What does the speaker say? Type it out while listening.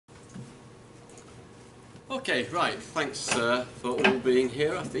Okay, right. Thanks for all being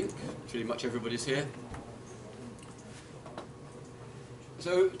here, I think. Pretty much everybody's here.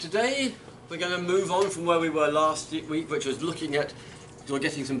 So today we're going to move on from where we were last week, which was looking at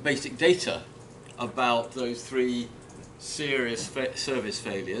getting some basic data about those three serious service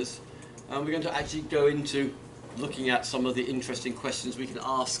failures. And we're going to actually go into looking at some of the interesting questions we can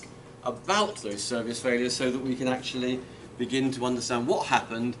ask about those service failures so that we can actually begin to understand what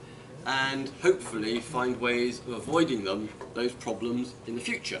happened and hopefully find ways of avoiding those problems in the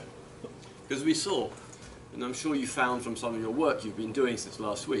future. Because we saw, and I'm sure you found from some of your work you've been doing since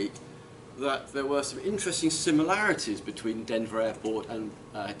last week, that there were some interesting similarities between Denver Airport and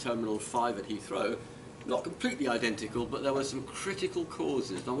Terminal 5 at Heathrow. Not completely identical, but there were some critical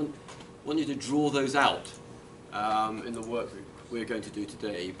causes. I want you to draw those out in the work we're going to do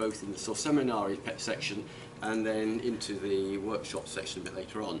today, both in the sort of seminary section and then into the workshop section a bit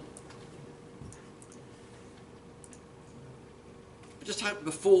later on. Just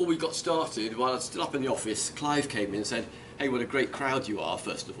before we got started, while I was still up in the office, Clive came in and said, "Hey, what a great crowd you are,"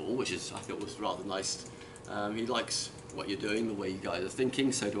 first of all, which I thought was rather nice. He likes what you're doing, the way you guys are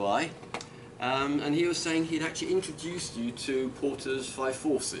thinking, so do I. And he was saying he'd actually introduced you to Porter's Five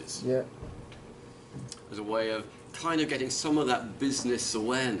Forces. Yeah. As a way of kind of getting some of that business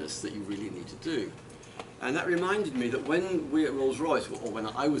awareness that you really need to do. And that reminded me that when we at Rolls-Royce, or when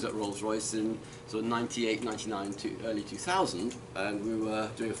I was at Rolls-Royce in sort of 98, 99 to early 2000, and we were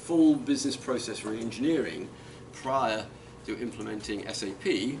doing a full business process re-engineering prior to implementing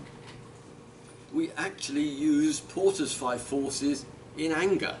SAP, we actually used Porter's Five Forces in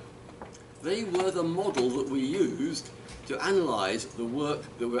anger. They were the model that we used to analyse the work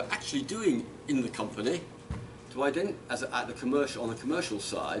that we're actually doing in the company, to on the commercial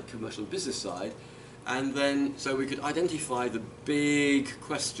side, commercial business side, and then so we could identify the big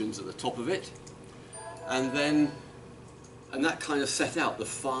questions at the top of it, and that kind of set out the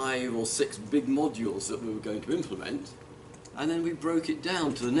 5 or 6 big modules that we were going to implement, and then we broke it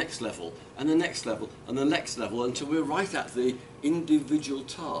down to the next level, and the next level, and the next level, until we were right at the individual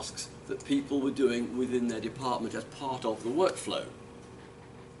tasks that people were doing within their department as part of the workflow.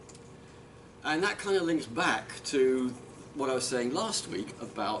 And that kind of links back to what I was saying last week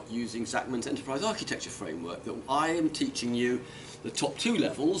about using Zachman's Enterprise Architecture Framework, that I am teaching you the top 2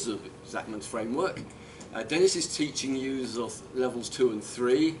 levels of Zachman's framework. Dennis is teaching you levels 2 and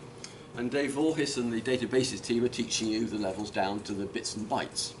 3, and Dave Voorhis and the databases team are teaching you the levels down to the bits and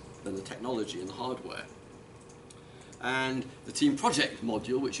bytes, and the technology and the hardware. And the team project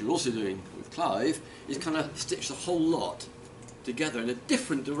module, which you're also doing with Clive, is kind of stitch the whole lot together in a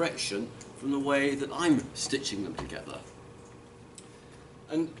different direction from the way that I'm stitching them together.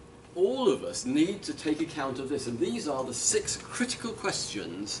 And all of us need to take account of this, and these are the 6 critical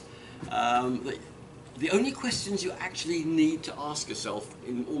questions, the only questions you actually need to ask yourself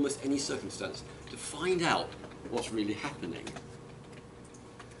in almost any circumstance to find out what's really happening.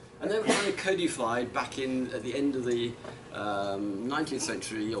 And they were kind of codified back at the end of the 19th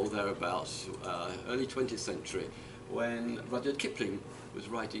century or thereabouts, early 20th century, when Rudyard Kipling was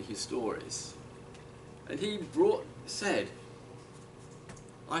writing his stories. And he said,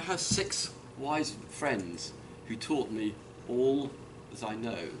 "I have 6 wise friends who taught me all that I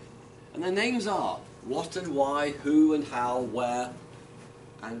know. And their names are what and why, who and how, where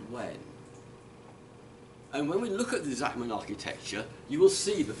and when." And when we look at the Zachman architecture, you will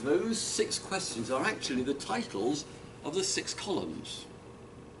see that those 6 questions are actually the titles of the 6 columns.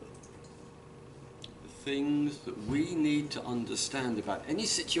 The things that we need to understand about any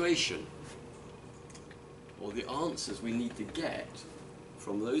situation, or the answers we need to get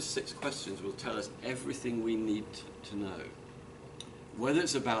from those 6 questions, will tell us everything we need to know. Whether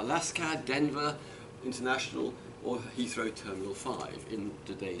it's about LASCAD, Denver International, or Heathrow Terminal 5 in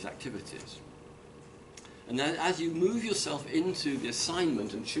today's activities. And then as you move yourself into the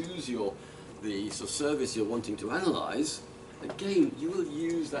assignment and choose the sort of service you're wanting to analyse, again, you will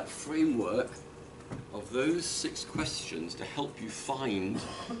use that framework of those 6 questions to help you find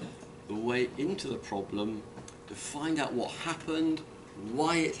the way into the problem, to find out what happened,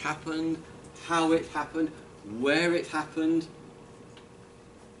 why it happened, how it happened, where it happened,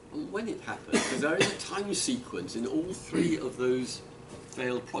 and when it happened. Because there is a time sequence in all 3 of those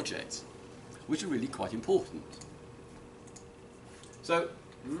failed projects, which are really quite important. So,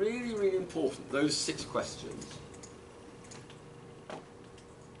 really, really important, those 6 questions.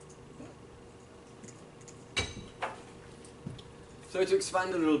 So to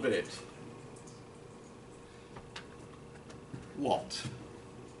expand a little bit, what?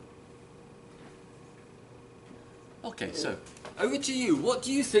 Okay, so Over to you. What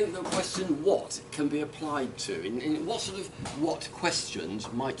do you think the question what can be applied to? In what sort of what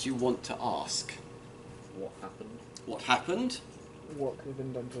questions might you want to ask? What happened? What happened? What could have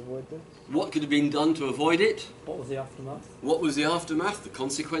been done to avoid this? What could have been done to avoid it? What was the aftermath? What was the aftermath, the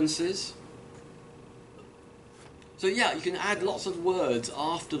consequences? So yeah, you can add lots of words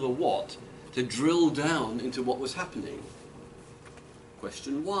after the what to drill down into what was happening.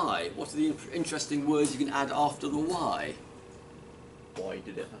 Question why? What are the interesting words you can add after the why? Why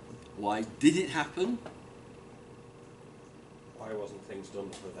did it happen? Why did it happen? Why wasn't things done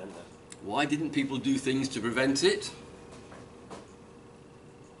to prevent it? Why didn't people do things to prevent it?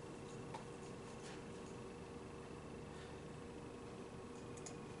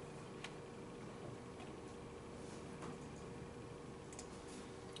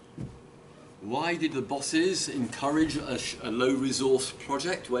 Why did the bosses encourage a low-resource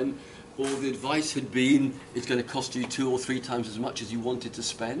project when all the advice had been it's going to cost you 2 or 3 times as much as you wanted to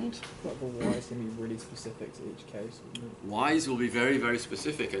spend? But the whys can be really specific to each case, wouldn't it? Whys will be very, very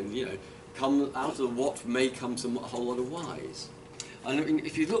specific, and come out of the what may come some a whole lot of whys. And I mean,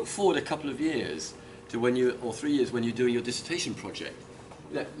 if you look forward a couple of years to or 3 years when you're doing your dissertation project,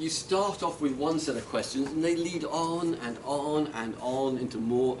 you start off with one set of questions and they lead on and on and on into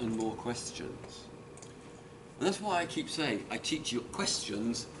more and more questions. And that's why I keep saying I teach you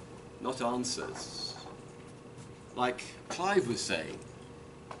questions, not answers. Like Clive was saying,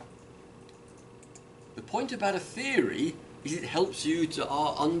 the point about a theory is it helps you to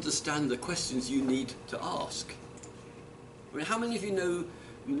understand the questions you need to ask. I mean, how many of you know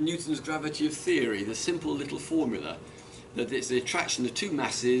Newton's gravity of theory, the simple little formula that it's the attraction of two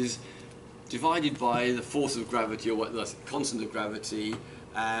masses divided by the force of gravity, or what the constant of gravity,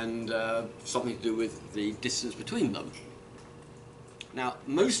 and something to do with the distance between them. Now,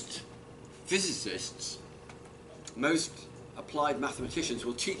 most physicists, most applied mathematicians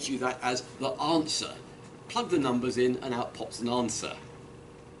will teach you that as the answer. Plug the numbers in and out pops an answer.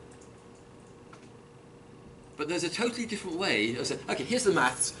 But there's a totally different way of saying, okay, here's the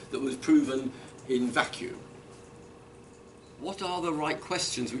maths that was proven in vacuum. What are the right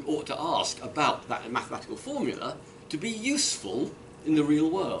questions we ought to ask about that mathematical formula to be useful in the real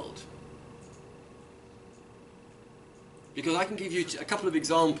world? Because I can give you a couple of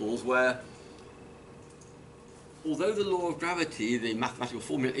examples where, although the law of gravity, the mathematical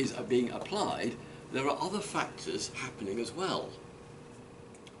formula, is being applied, there are other factors happening as well.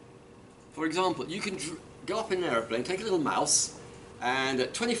 For example, you can go up in an aeroplane, take a little mouse, and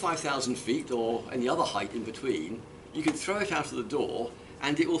at 25,000 feet or any other height in between, you can throw it out of the door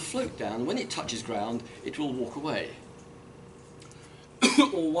and it will float down. When it touches ground, it will walk away.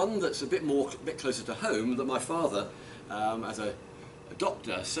 Or one that's a bit closer to home that my father, as a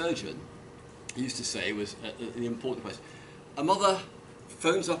doctor, a surgeon, used to say was the important question. A mother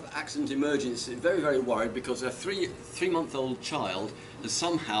phones up accident emergency, very, very worried because her three-month-old child has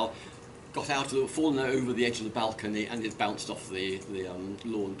somehow fallen over the edge of the balcony and is bounced off the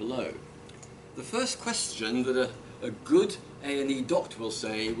lawn below. The first question that a good A&E doctor will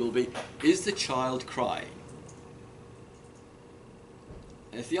say will be, is the child crying?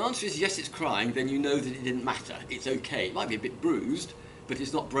 And if the answer is yes, it's crying, then you know that it didn't matter. It's okay. It might be a bit bruised, but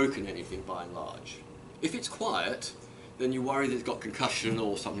it's not broken anything by and large. If it's quiet, then you worry that it's got concussion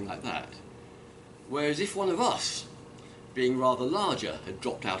or something like that. Whereas if one of us, being rather larger, had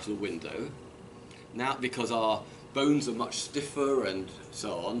dropped out of the window, now because our bones are much stiffer and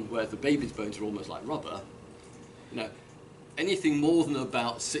so on, whereas the baby's bones are almost like rubber, anything more than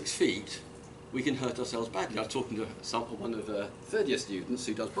about 6 feet, we can hurt ourselves badly. I was talking to one of the third-year students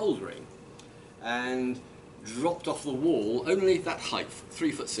who does bouldering, and dropped off the wall, only that height,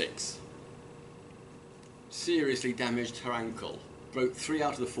 3'6". Seriously damaged her ankle, broke 3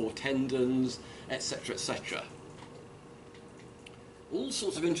 out of the 4 tendons, etc., etc. All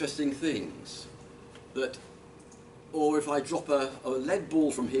sorts of interesting things that, or if I drop a lead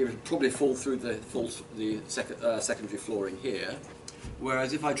ball from here, it'll probably fall through the secondary flooring here,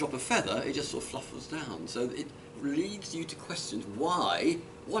 whereas if I drop a feather, it just sort of fluffles down. So it leads you to questions why,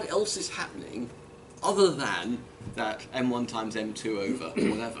 what else is happening other than that m1 times m2 over, or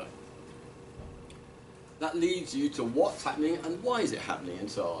whatever. That leads you to what's happening and why is it happening and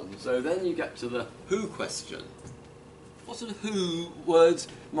so on. So then you get to the who question. What sort of who words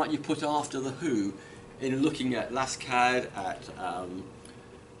might you put after the who in looking at LASCAD, at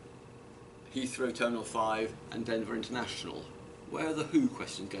Heathrow Terminal 5 and Denver International? Where are the who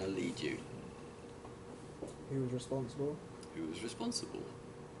questions going to lead you? Who was responsible? Who was responsible?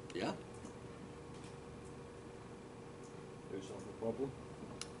 Yeah? Who solved the problem?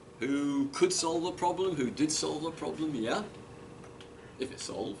 Who could solve the problem? Who did solve the problem? Yeah? if it's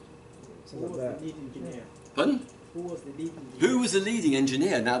solved. So Who like was that. the lead engineer? Pardon? Who was the lead engineer? Who was the leading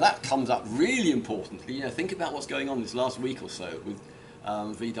engineer? Now that comes up really importantly. You know, think about what's going on this last week or so with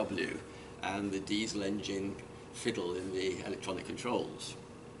VW and the diesel engine fiddle in the electronic controls.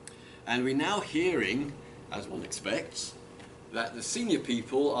 And we're now hearing, as one expects, that the senior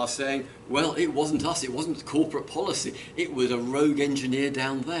people are saying, well, it wasn't us, it wasn't corporate policy, it was a rogue engineer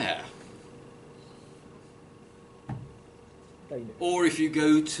down there. Or if you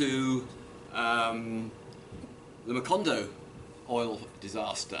go to the Macondo oil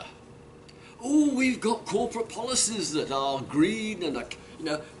disaster, oh, we've got corporate policies that are green and are, you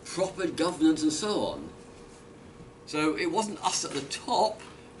know, proper governance and so on. So it wasn't us at the top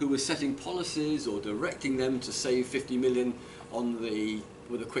who were setting policies or directing them to save 50 million on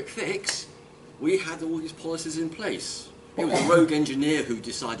with a quick fix. We had all these policies in place. It was a rogue engineer who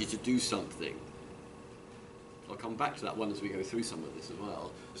decided to do something. I'll come back to that one as we go through some of this as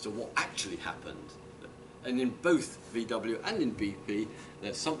well, as to what actually happened. And in both VW and in BP,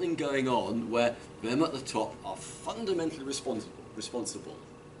 there's something going on where them at the top are fundamentally responsible.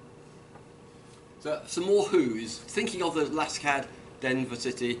 So some more who's. Thinking of the LASCAD, Denver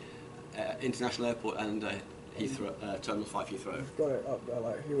City, International Airport and Heathrow, Terminal 5 Heathrow. You've got it up there,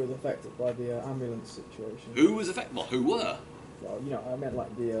 like who was affected by the ambulance situation. Who was affected? Well, who were? Well, you know, I meant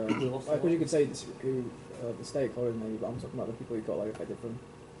like the, like you could say this, who, the stakeholders maybe, but I'm talking about the people who got like affected from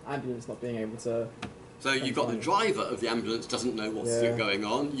ambulance not being able to. So you've got the driver of the ambulance doesn't know what's going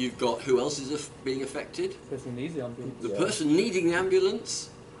on. You've got who else is being affected? Person needs the ambulance. The person needing the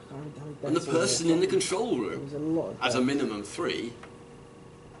ambulance and the person in the control room. There's a lot of As a minimum 3.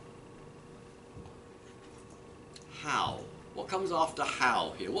 How? What comes after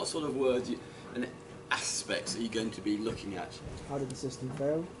how here? What sort of words and aspects are you going to be looking at? How did the system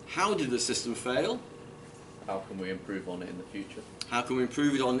fail? How did the system fail? How can we improve on it in the future? How can we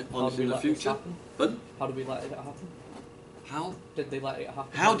improve it on it in the future? But How did we let it happen? how? Did they let it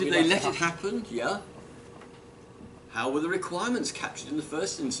happen? How did they let it happen? Yeah. How were the requirements captured in the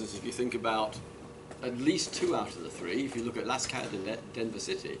first instance? If you think about at least 2 out of the 3, if you look at LASCAD and Denver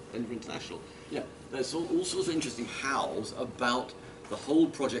City, Denver International, yeah, there's all sorts of interesting hows about the whole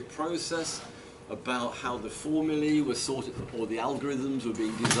project process, about how the formulae were sorted, or the algorithms were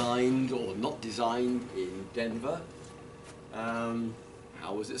being designed or not designed in Denver.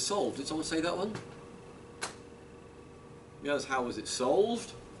 How was it solved? Did someone say that one? Yes, how was it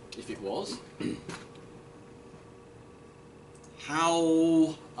solved, if it was?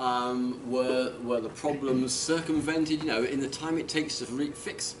 How were the problems circumvented, you know, in the time it takes to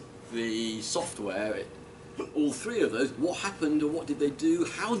fix the software? All 3 of those, what happened or what did they do?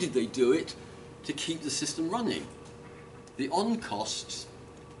 How did they do it to keep the system running? The on-costs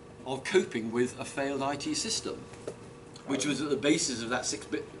of coping with a failed IT system, which was at the basis of that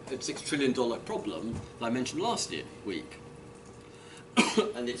 $6 trillion problem that I mentioned last week.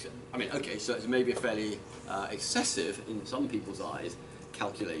 And it's, I mean, okay, so it's maybe a fairly excessive, in some people's eyes,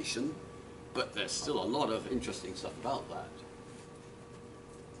 calculation, but there's still a lot of interesting stuff about that.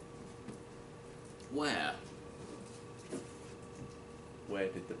 Where? Where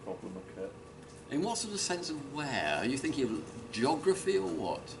did the problem occur? In what sort of sense of where? Are you thinking of geography or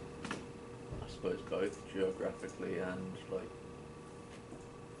what? I suppose both geographically and like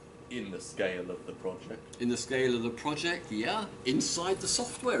in the scale of the project. In the scale of the project, yeah. Inside the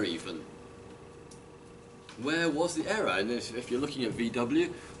software even. Where was the error? And if you're looking at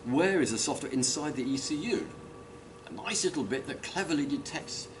VW, where is the software inside the ECU? A nice little bit that cleverly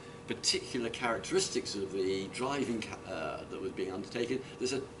detects particular characteristics of the driving that was being undertaken. They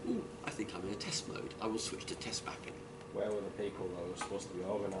said, "Ooh, I think I'm in a test mode. I will switch to test mapping." Where were the people that were supposed to be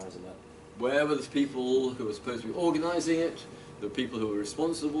organising it? Where were the people who were supposed to be organising it, the people who were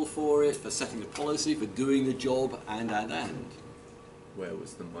responsible for it, for setting the policy, for doing the job, and. Where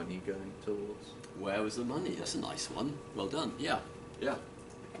was the money going towards? Where was the money? That's a nice one. Well done. Yeah, yeah.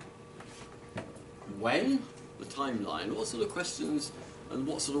 When? The timeline. What sort of questions and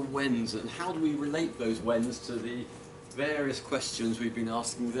what sort of whens, and how do we relate those whens to the various questions we've been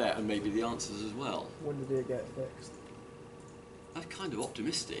asking there, and maybe the answers as well? When did it get fixed? That's kind of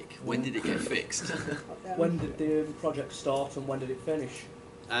optimistic. When did it get fixed? When did the project start and when did it finish?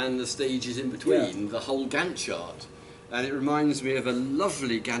 And the stages in between, the whole Gantt chart. And it reminds me of a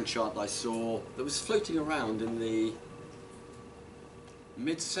lovely Gantt chart I saw that was floating around in the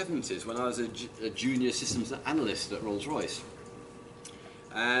mid-70s when I was a junior systems analyst at Rolls-Royce.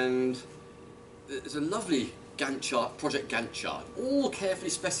 And it's a lovely Gantt chart, project Gantt chart, all carefully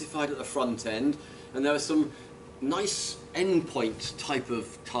specified at the front end, and there were some nice endpoint type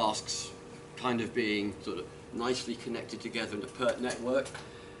of tasks kind of being sort of nicely connected together in a PERT network.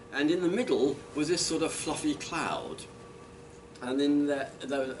 And in the middle was this sort of fluffy cloud. And then there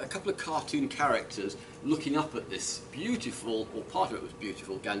were a couple of cartoon characters looking up at this beautiful, or part of it was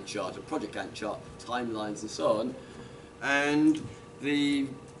beautiful, Gantt chart, a project Gantt chart, timelines and so on. And the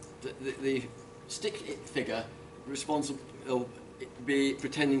stick figure responsible, or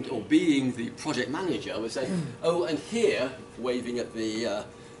pretending, or being the project manager, was saying, oh, and here, waving at the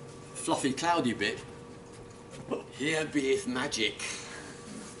fluffy cloudy bit, here beeth magic.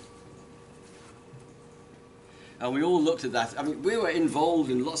 And we all looked at that. I mean, we were involved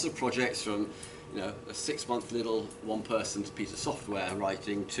in lots of projects, from, you know, a 6-month little one-person piece of software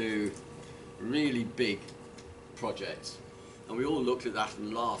writing to really big projects. And we all looked at that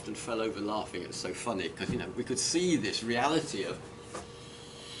and laughed and fell over laughing. It was so funny because, you know, we could see this reality of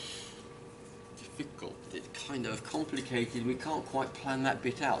difficult, it's kind of complicated. We can't quite plan that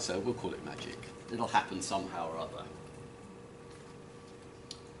bit out, so we'll call it magic. It'll happen somehow or other.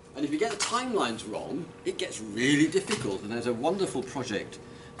 And if you get the timelines wrong, it gets really difficult. And there's a wonderful project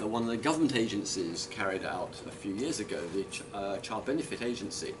that one of the government agencies carried out a few years ago, the Child Benefit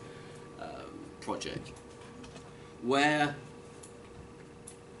Agency project, where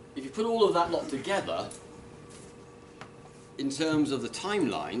if you put all of that lot together, in terms of the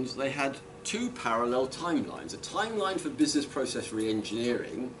timelines, they had 2 parallel timelines. A timeline for business process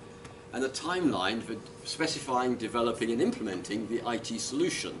re-engineering and a timeline for specifying, developing and implementing the IT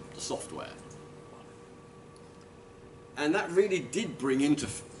solution, the software. And that really did bring into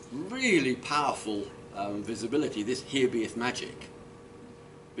really powerful visibility this here beeth magic.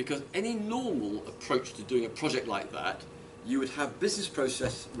 Because any normal approach to doing a project like that, you would have business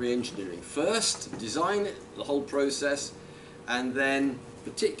process re-engineering first, design it, the whole process, and then,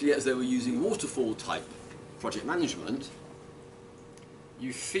 particularly as they were using waterfall type project management,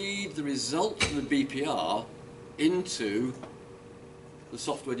 you feed the result of the BPR into the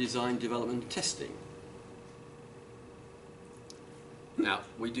software design, development, and testing. Now,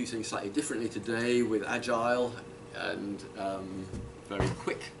 we do things slightly differently today with agile and very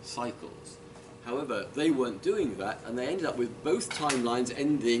quick cycles. However, they weren't doing that, and they ended up with both timelines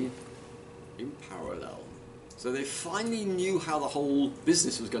ending in parallel. So they finally knew how the whole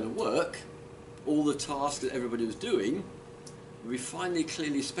business was going to work, all the tasks that everybody was doing. We finally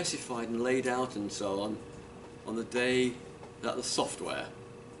clearly specified and laid out and so on the day that the software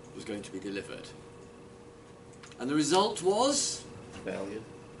was going to be delivered. And the result was? Failure.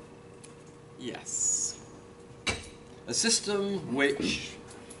 Yes. A system which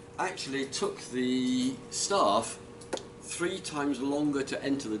actually took the staff 3 times longer to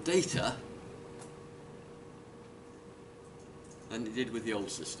enter the data than it did with the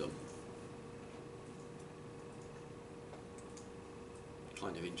old system.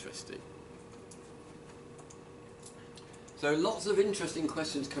 Kind of interesting. So lots of interesting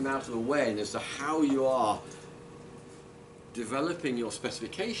questions come out of the way as to how you are developing your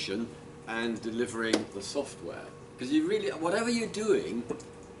specification and delivering the software. Because you really, whatever you're doing,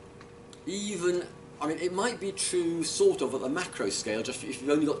 even, I mean, it might be true sort of at the macro scale, just if you've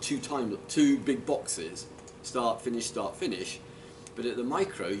only got 2 big boxes, start, finish, but at the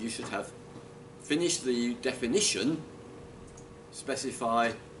micro you should have finished the definition,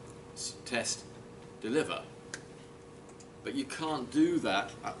 specify, test, deliver. But you can't do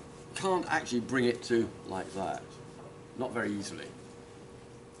that, can't actually bring it to like that. Not very easily.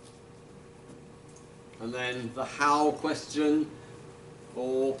 And then the how question,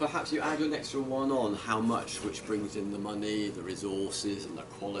 or perhaps you add an extra one on, how much, which brings in the money, the resources and the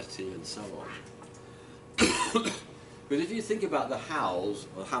quality and so on. But if you think about the hows,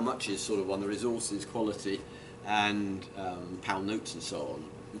 or how much is sort of one, the resources, quality, and pound notes and so on,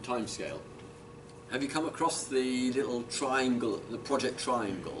 the time scale. Have you come across the little triangle, the project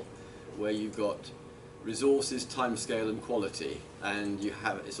triangle, where you've got resources, time scale and quality, and you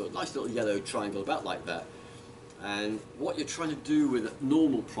have a sort of nice little yellow triangle about like that. And what you're trying to do with a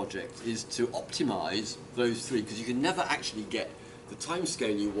normal project is to optimize those 3, because you can never actually get the time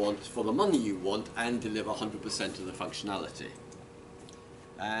scale you want for the money you want and deliver 100% of the functionality.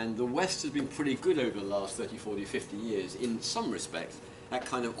 And the West has been pretty good over the last 30, 40, 50 years in some respects at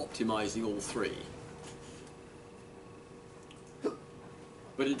kind of optimizing all 3.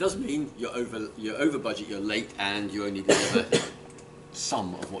 But it does mean you're over budget, you're late, and you only deliver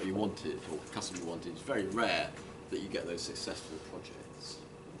some of what you wanted, or the customer wanted. It's very rare that you get those successful projects.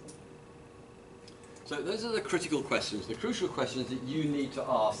 So those are the critical questions, the crucial questions that you need to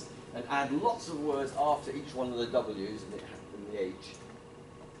ask, and add lots of words after each one of the W's and the H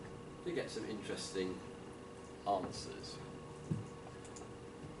to get some interesting answers.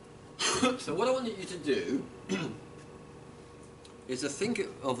 So what I want you to do is to think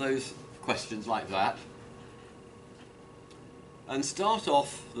of those questions like that and start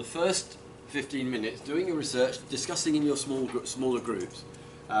off the first 15 minutes doing your research, discussing in your smaller groups,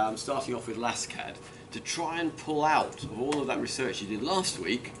 starting off with LASCAD, to try and pull out of all of that research you did last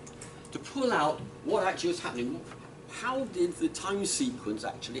week, to pull out what actually was happening. How did the time sequence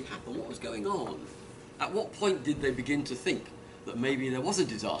actually happen? What was going on? At what point did they begin to think that maybe there was a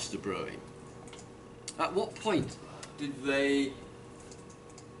disaster brewing? At what point did they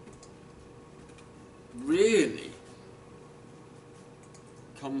really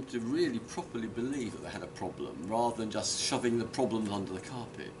come to really properly believe that they had a problem, rather than just shoving the problems under the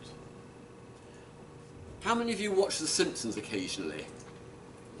carpet? How many of you watch The Simpsons occasionally?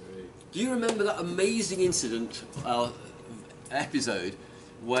 Do you remember that amazing incident, episode,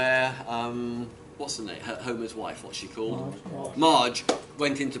 where, what's the name, Homer's wife, what's she called? Marge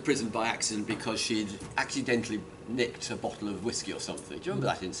went into prison by accident because she'd accidentally nicked a bottle of whiskey or something. Do you remember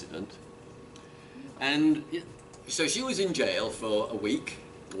that incident? And so she was in jail for a week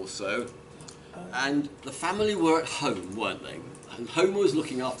or so, and the family were at home, weren't they? And Homer was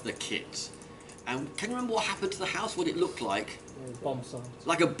looking after the kids. And can you remember what happened to the house, what it looked like? Bomb site.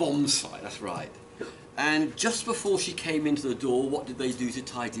 Like a bomb site, that's right. And just before she came into the door, what did they do to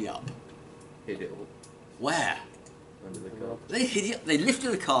tidy up? Hid it all Where? under the carpet. They hid it, they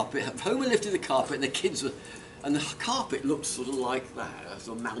lifted the carpet, Homer lifted the carpet, and the kids were, and the carpet looked sort of like that, as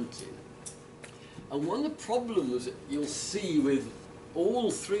a mountain. And one of the problems that you'll see with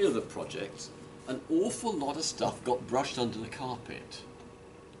all three of the projects, an awful lot of stuff got brushed under the carpet.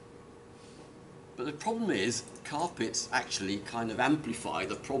 But the problem is, carpets actually kind of amplify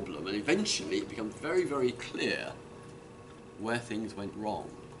the problem, and eventually it becomes very, very clear where things went wrong,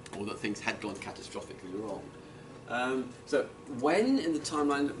 or that things had gone catastrophically wrong. So when in the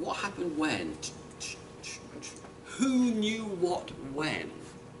timeline, what happened when? Who knew what when?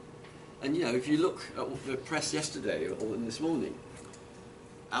 And you know, if you look at the press yesterday or this morning,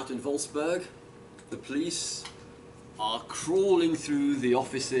 out in Wolfsburg, the police are crawling through the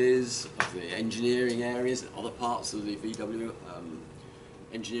offices of the engineering areas, other parts of the VW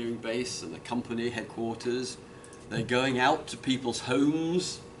engineering base and the company headquarters. They're going out to people's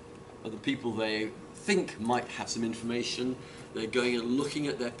homes, or the people they think might have some information. They're going and looking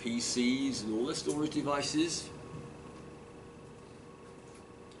at their PCs and all their storage devices.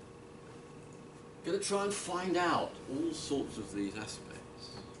 Going to try and find out all sorts of these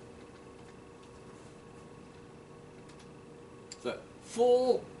aspects. So,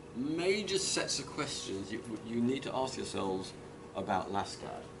 4 major sets of questions you need to ask yourselves about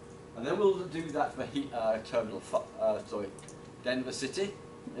LASCAD. And then we'll do that for Denver City,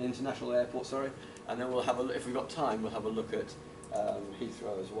 International Airport, sorry. And then we'll have a look, if we've got time, we'll have a look at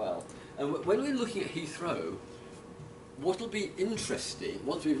Heathrow as well. And when we're looking at Heathrow, what'll be interesting,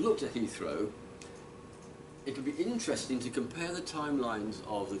 once we've looked at Heathrow, it'll be interesting to compare the timelines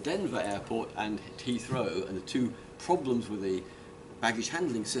of the Denver airport and Heathrow and the two problems with the baggage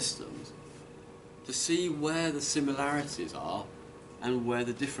handling systems to see where the similarities are and where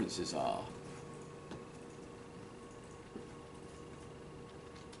the differences are.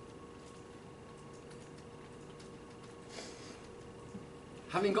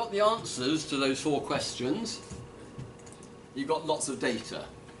 Having got the answers to those 4 questions, you've got lots of data.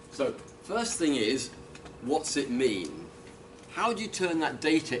 So first thing is, what's it mean? How do you turn that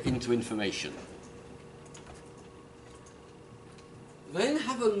data into information? Then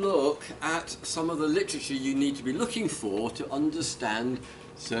have a look at some of the literature you need to be looking for to understand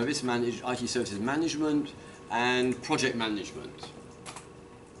IT services management and project management.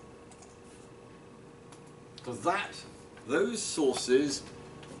 Because those sources,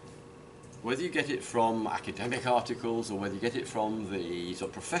 whether you get it from academic articles or whether you get it from the sort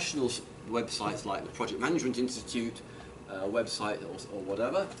of professional websites like the Project Management Institute website or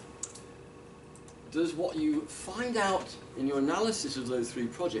whatever, does what you find out in your analysis of those 3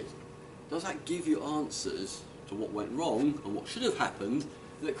 projects, does that give you answers to what went wrong and what should have happened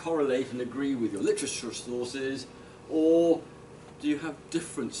that correlate and agree with your literature sources, or do you have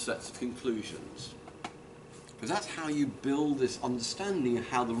different sets of conclusions? Because that's how you build this understanding of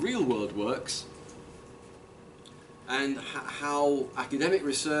how the real world works and how academic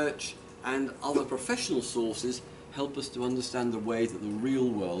research and other professional sources help us to understand the way that the real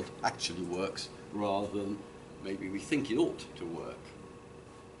world actually works rather than maybe we think it ought to work.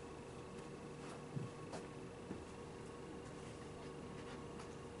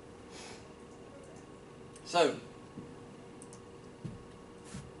 So,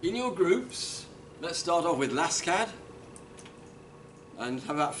 in your groups, let's start off with LASCAD. and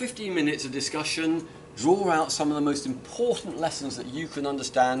have about 15 minutes of discussion, draw out some of the most important lessons that you can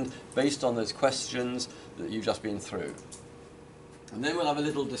understand based on those questions that you've just been through. And then we'll have a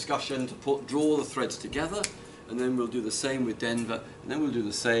little discussion to draw the threads together, and then we'll do the same with Denver, and then we'll do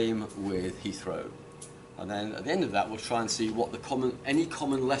the same with Heathrow. And then at the end of that, we'll try and see what any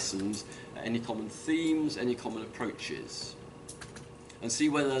common lessons, any common themes, any common approaches, and see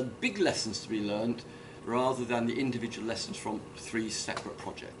whether there are big lessons to be learned rather than the individual lessons from 3 separate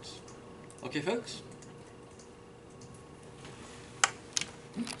projects. Okay, folks?